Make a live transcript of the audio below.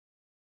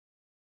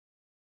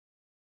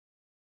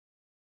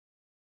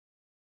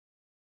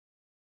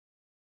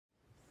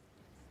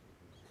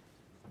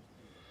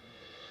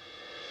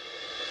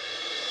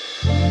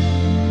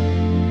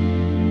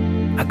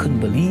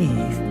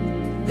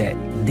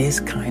this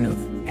kind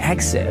of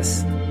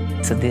access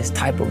to this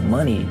type of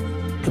money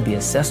could be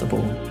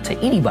accessible to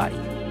anybody.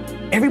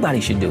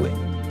 Everybody should do it.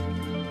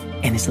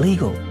 And it's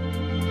legal.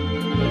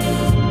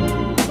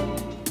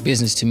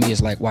 Business to me is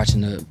like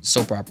watching a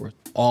soap opera,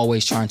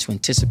 always trying to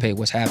anticipate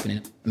what's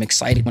happening. I'm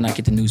excited when I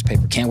get the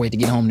newspaper, can't wait to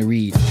get home to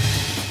read.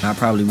 I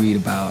probably read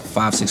about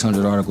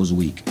 500-600 articles a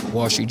week.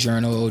 Wall Street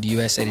Journal, the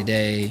USA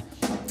Today,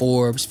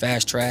 Forbes,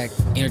 Fast Track,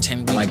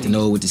 Entertainment Weekly. I like to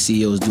know what the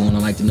CEO's doing. I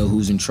like to know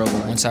who's in trouble.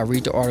 Once I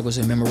read the articles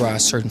and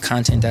memorize certain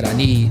content that I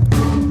need,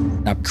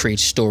 I create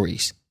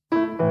stories.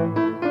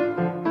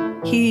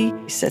 He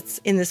sits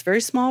in this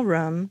very small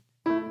room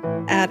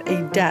at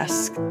a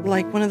desk,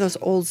 like one of those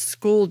old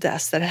school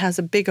desks that has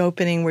a big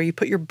opening where you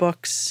put your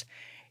books.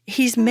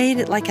 He's made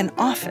it like an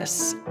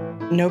office.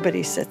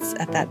 Nobody sits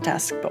at that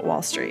desk but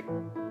Wall Street.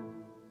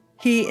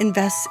 He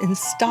invests in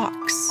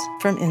stocks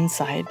from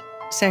inside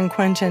San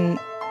Quentin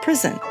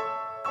prison,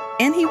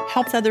 and he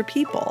helps other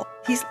people.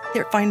 He's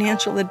their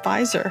financial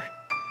advisor.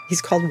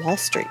 He's called Wall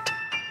Street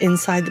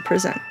inside the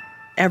prison.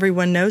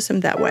 Everyone knows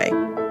him that way.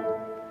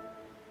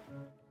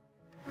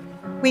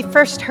 We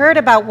first heard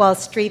about Wall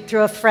Street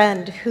through a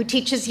friend who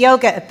teaches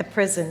yoga at the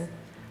prison,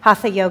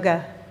 Hatha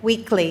Yoga,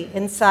 weekly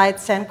inside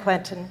San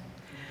Quentin.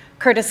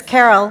 Curtis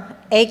Carroll,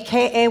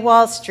 a.k.a.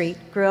 Wall Street,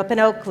 grew up in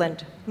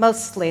Oakland,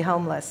 mostly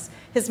homeless.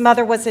 His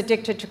mother was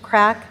addicted to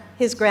crack,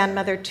 his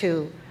grandmother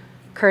too.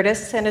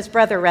 Curtis and his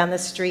brother ran the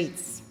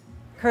streets.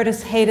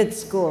 Curtis hated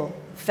school,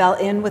 fell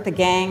in with a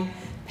gang,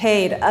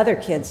 paid other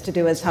kids to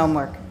do his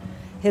homework.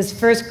 His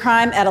first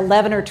crime at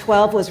 11 or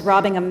 12 was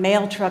robbing a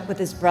mail truck with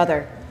his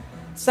brother.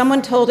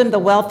 Someone told him the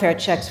welfare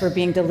checks were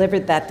being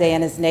delivered that day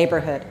in his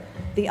neighborhood.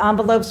 The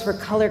envelopes were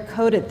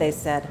color-coded, they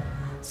said,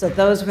 so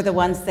those were the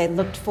ones they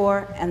looked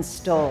for and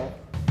stole.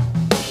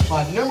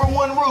 My number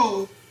one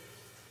rule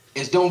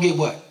is don't get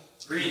what?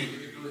 Greedy.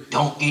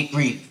 Don't get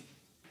greedy.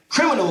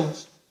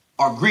 Criminals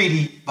are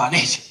greedy by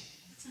nature.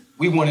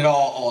 We want it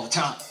all the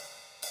time.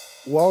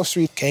 Wall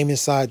Street came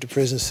inside the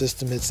prison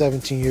system at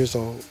 17 years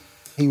old.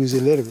 He was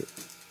illiterate,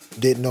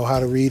 didn't know how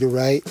to read or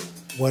write.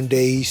 One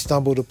day he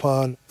stumbled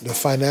upon the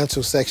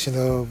financial section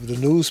of the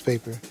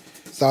newspaper.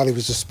 Thought it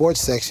was the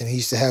sports section. He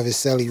used to have his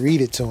cellie read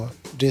it to him.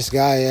 This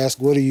guy asked,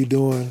 "What are you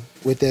doing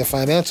with that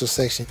financial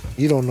section?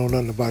 You don't know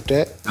nothing about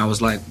that." I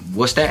was like,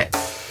 "What's that?"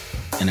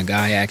 And a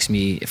guy asked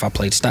me if I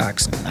played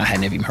stocks, and I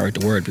had never even heard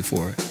the word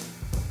before.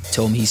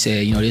 Told me, he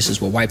said, this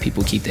is where white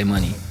people keep their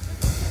money.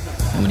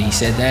 And when he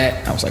said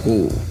that, I was like,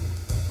 "Ooh,"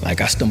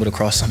 like I stumbled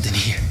across something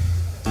here.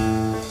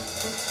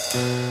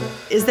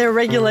 Is there a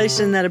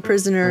regulation that a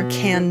prisoner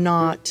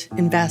cannot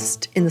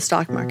invest in the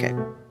stock market?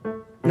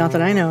 Not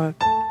that I know of.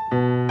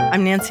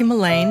 I'm Nancy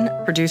Mullane,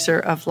 producer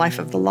of Life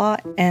of the Law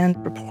and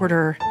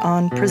reporter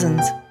on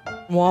prisons.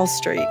 Wall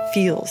Street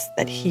feels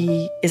that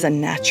he is a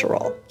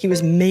natural. He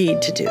was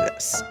made to do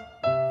this.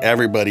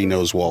 Everybody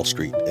knows Wall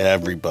Street,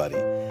 everybody.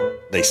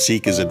 They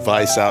seek his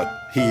advice out.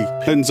 He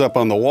pins up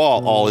on the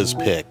wall all his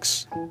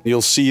picks.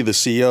 You'll see the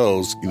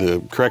COs,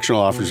 the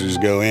correctional officers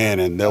go in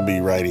and they'll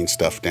be writing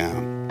stuff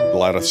down. A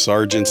lot of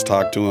sergeants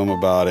talk to him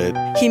about it.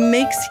 He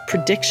makes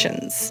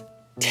predictions,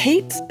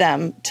 tapes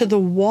them to the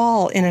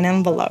wall in an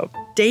envelope,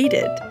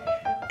 dated,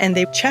 and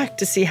they checked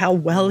to see how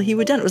well he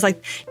would do. It was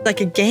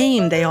like a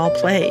game they all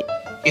played.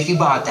 If you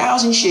buy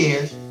 1,000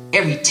 shares,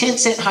 every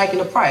 10-cent hike in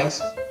the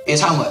price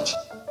is how much?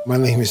 My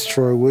name is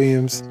Troy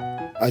Williams.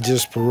 I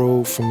just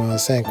paroled from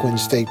San Quentin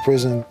State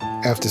Prison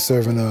after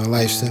serving a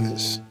life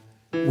sentence.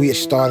 We had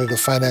started a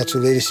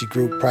financial literacy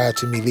group prior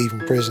to me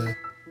leaving prison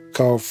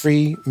called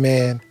Free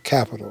Man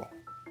Capital.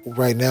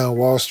 Right now,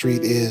 Wall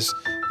Street is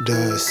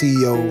the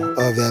CEO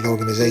of that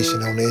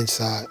organization on the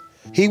inside.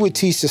 He would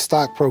teach the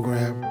stock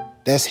program.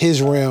 That's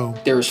his realm.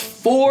 There's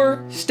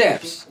 4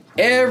 steps.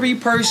 Every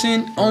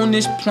person on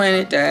this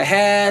planet that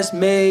has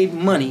made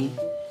money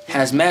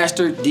has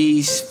mastered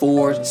these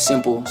 4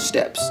 simple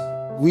steps.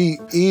 We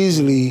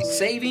easily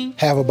saving,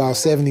 have about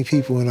 70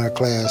 people in our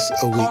class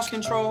a week. Cost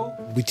control.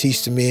 We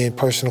teach the men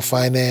personal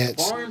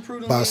finance,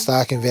 about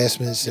stock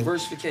investments,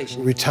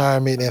 diversification,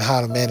 retirement, and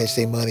how to manage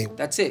their money.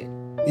 That's it.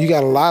 You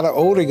got a lot of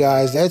older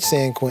guys at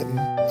San Quentin.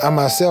 I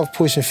myself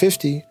pushing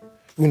 50.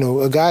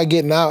 A guy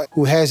getting out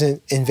who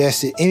hasn't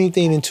invested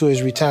anything into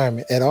his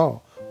retirement at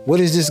all. What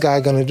is this guy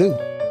gonna do?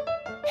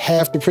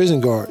 Half the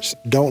prison guards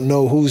don't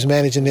know who's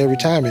managing their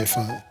retirement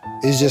fund.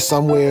 It's just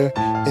somewhere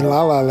in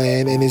La La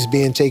Land and it's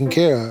being taken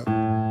care of.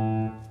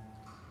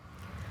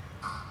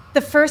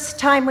 The first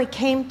time we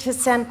came to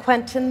San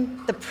Quentin,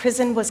 the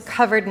prison was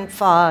covered in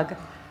fog.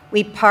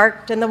 We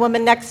parked and the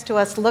woman next to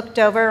us looked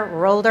over,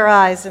 rolled her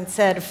eyes and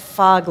said,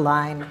 "Fog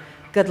line,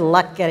 good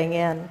luck getting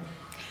in."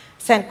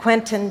 San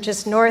Quentin,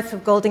 just north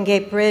of Golden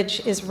Gate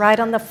Bridge, is right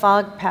on the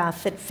fog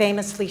path that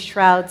famously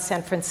shrouds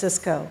San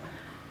Francisco.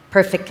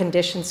 Perfect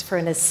conditions for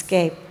an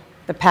escape,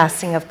 the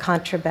passing of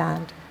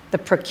contraband, the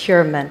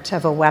procurement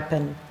of a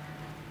weapon.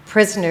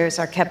 Prisoners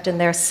are kept in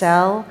their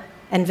cell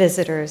and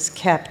visitors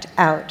kept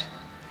out.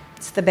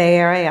 It's the Bay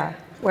Area,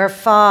 where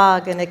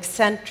fog and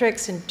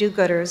eccentrics and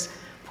do-gooders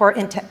pour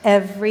into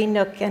every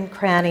nook and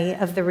cranny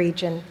of the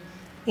region,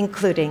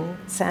 including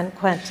San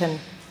Quentin.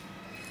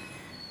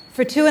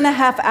 For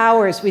 2.5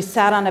 hours, we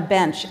sat on a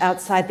bench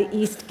outside the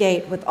East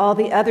Gate with all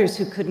the others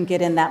who couldn't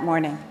get in that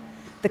morning.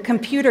 The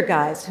computer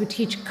guys who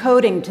teach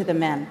coding to the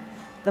men,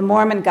 the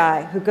Mormon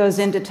guy who goes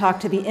in to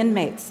talk to the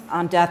inmates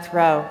on death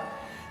row,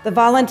 the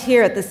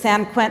volunteer at the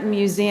San Quentin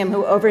Museum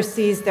who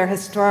oversees their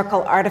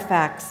historical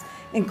artifacts,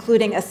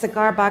 including a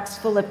cigar box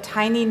full of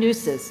tiny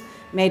nooses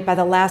made by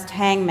the last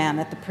hangman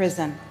at the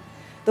prison,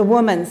 the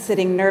woman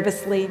sitting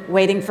nervously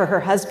waiting for her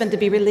husband to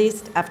be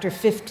released after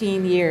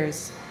 15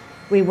 years.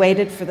 We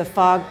waited for the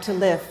fog to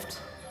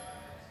lift.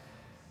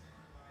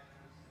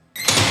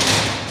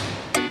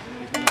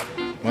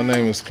 My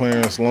name is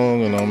Clarence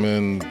Long, and I'm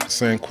in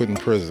San Quentin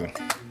prison.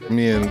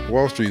 Me and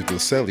Wall Street were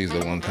cellies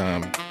at one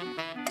time.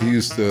 He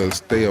used to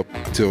stay up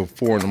till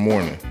 4 in the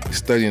morning,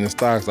 studying the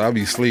stocks. I'd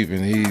be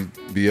sleeping.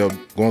 He'd be up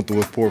going through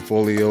his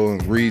portfolio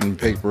and reading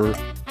paper.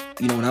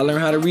 You know, when I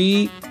learned how to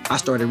read, I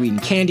started reading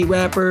candy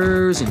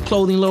wrappers and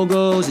clothing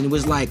logos, and it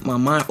was like my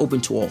mind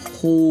opened to a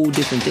whole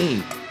different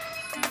thing.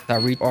 I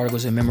read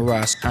articles and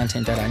memorize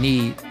content that I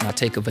need, and I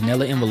take a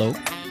vanilla envelope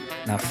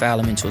and I file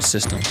them into a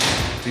system.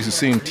 You used to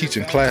see him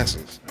teaching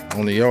classes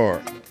on the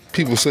yard.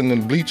 People sitting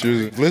in the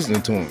bleachers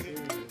listening to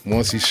him.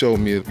 Once he showed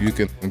me that you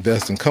can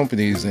invest in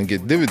companies and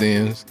get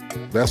dividends,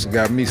 that's what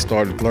got me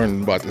started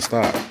learning about the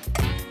stock.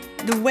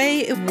 The way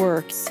it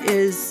works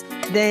is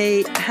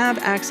they have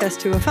access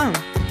to a phone.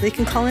 They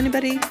can call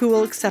anybody who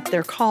will accept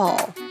their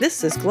call.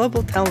 This is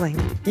global telling.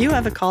 You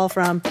have a call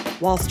from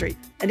Wall Street,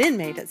 an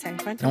inmate at San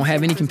Quentin. I don't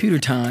have any computer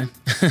time.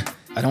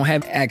 I don't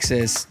have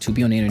access to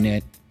be on the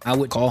internet. I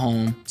would call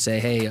home, say,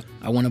 hey,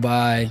 I want to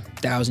buy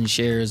 1,000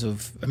 shares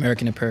of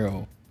American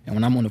Apparel. And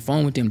when I'm on the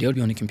phone with them, they'll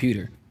be on the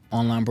computer.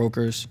 Online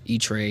brokers,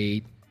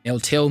 E-Trade. They'll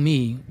tell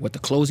me what the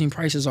closing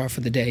prices are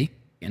for the day,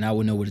 and I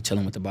will know where to tell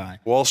them what to buy.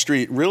 Wall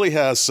Street really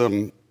has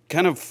some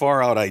kind of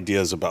far out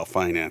ideas about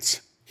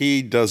finance.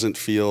 He doesn't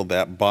feel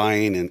that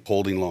buying and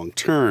holding long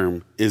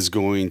term is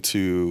going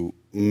to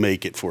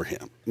make it for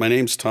him. My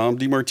name's Tom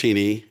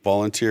DeMartini,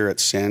 volunteer at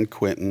San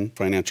Quentin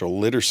Financial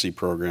Literacy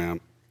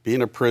Program.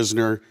 Being a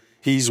prisoner,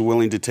 he's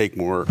willing to take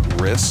more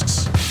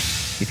risks.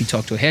 If you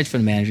talk to a hedge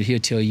fund manager, he'll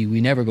tell you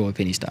we never go with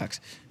penny stocks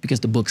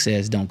because the book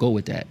says don't go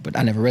with that. But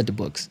I never read the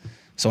books,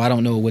 so I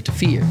don't know what to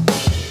fear.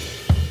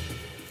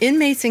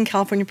 Inmates in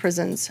California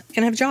prisons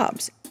can have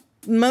jobs.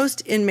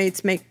 Most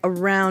inmates make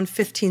around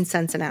 15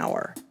 cents an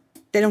hour.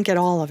 They don't get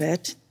all of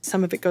it.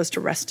 Some of it goes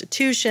to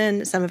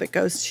restitution. Some of it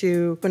goes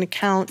to an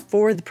account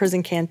for the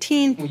prison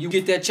canteen. When you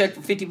get that check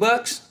for 50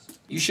 bucks,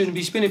 you shouldn't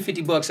be spending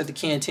 50 bucks at the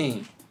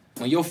canteen.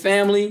 When your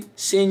family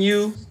send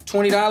you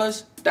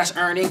 $20, that's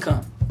earned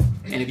income.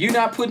 And if you're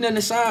not putting that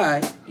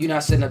aside, you're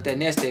not setting up that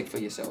nest egg for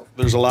yourself.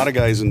 There's a lot of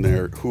guys in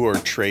there who are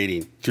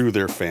trading through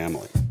their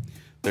family.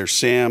 There's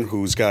Sam,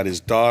 who's got his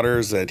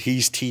daughters that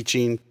he's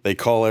teaching. They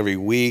call every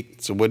week.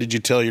 So what did you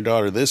tell your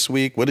daughter this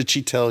week? What did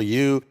she tell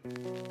you?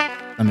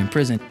 I'm in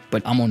prison,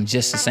 but I'm on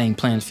just the same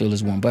playing field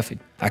as Warren Buffett.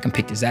 I can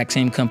pick the exact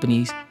same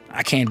companies.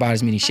 I can't buy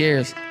as many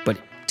shares, but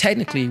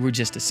technically we're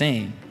just the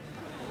same.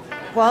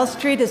 Wall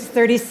Street is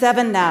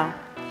 37 now.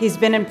 He's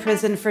been in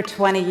prison for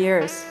 20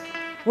 years.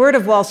 Word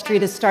of Wall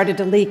Street has started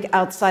to leak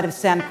outside of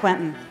San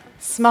Quentin.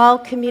 Small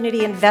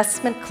community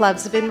investment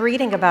clubs have been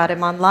reading about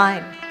him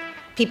online.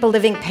 People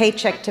living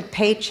paycheck to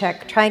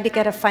paycheck, trying to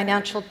get a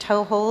financial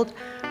toehold,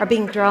 are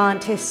being drawn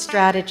to his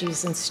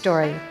strategies and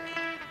story.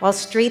 Wall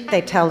Street,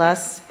 they tell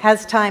us,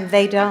 has time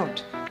they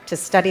don't to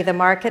study the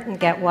market and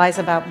get wise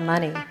about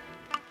money.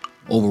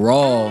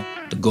 Overall,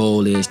 the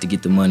goal is to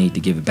get the money to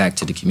give it back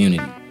to the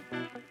community.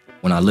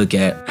 When I look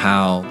at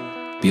how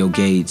Bill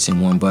Gates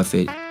and Warren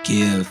Buffett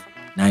give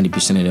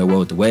 90% of their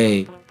wealth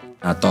away,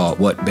 I thought,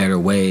 what better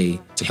way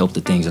to help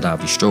the things that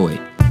I've destroyed?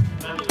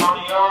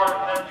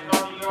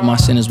 My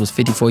sentence was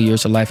 54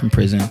 years to life in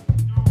prison.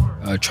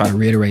 I try to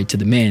reiterate to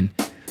the men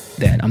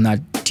that I'm not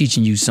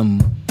teaching you some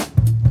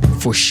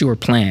for sure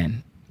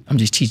plan. I'm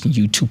just teaching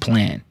you to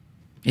plan.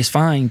 It's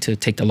fine to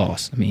take the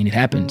loss. I mean, it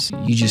happens.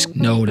 You just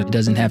know that it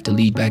doesn't have to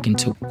lead back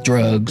into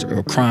drugs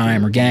or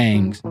crime or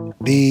gangs.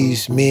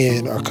 These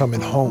men are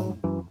coming home,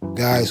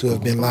 guys who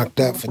have been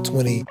locked up for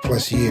 20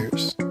 plus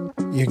years.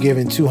 You're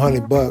giving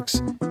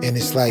 $200 and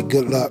it's like,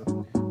 good luck.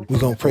 We're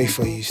gonna pray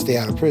for you, stay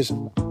out of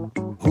prison.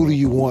 Who do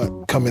you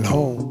want coming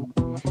home?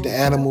 The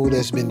animal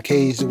that's been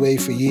caged away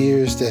for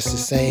years, that's the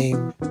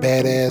same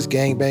badass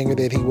gangbanger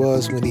that he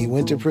was when he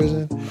went to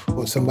prison?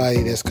 Or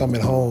somebody that's coming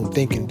home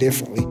thinking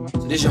differently?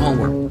 So this is your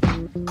homework.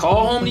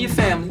 Call home to your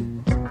family,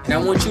 and I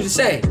want you to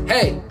say,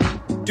 hey,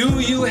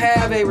 do you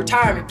have a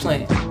retirement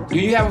plan? Do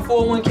you have a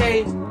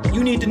 401k?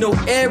 You need to know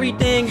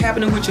everything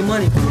happening with your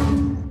money.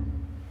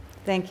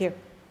 Thank you.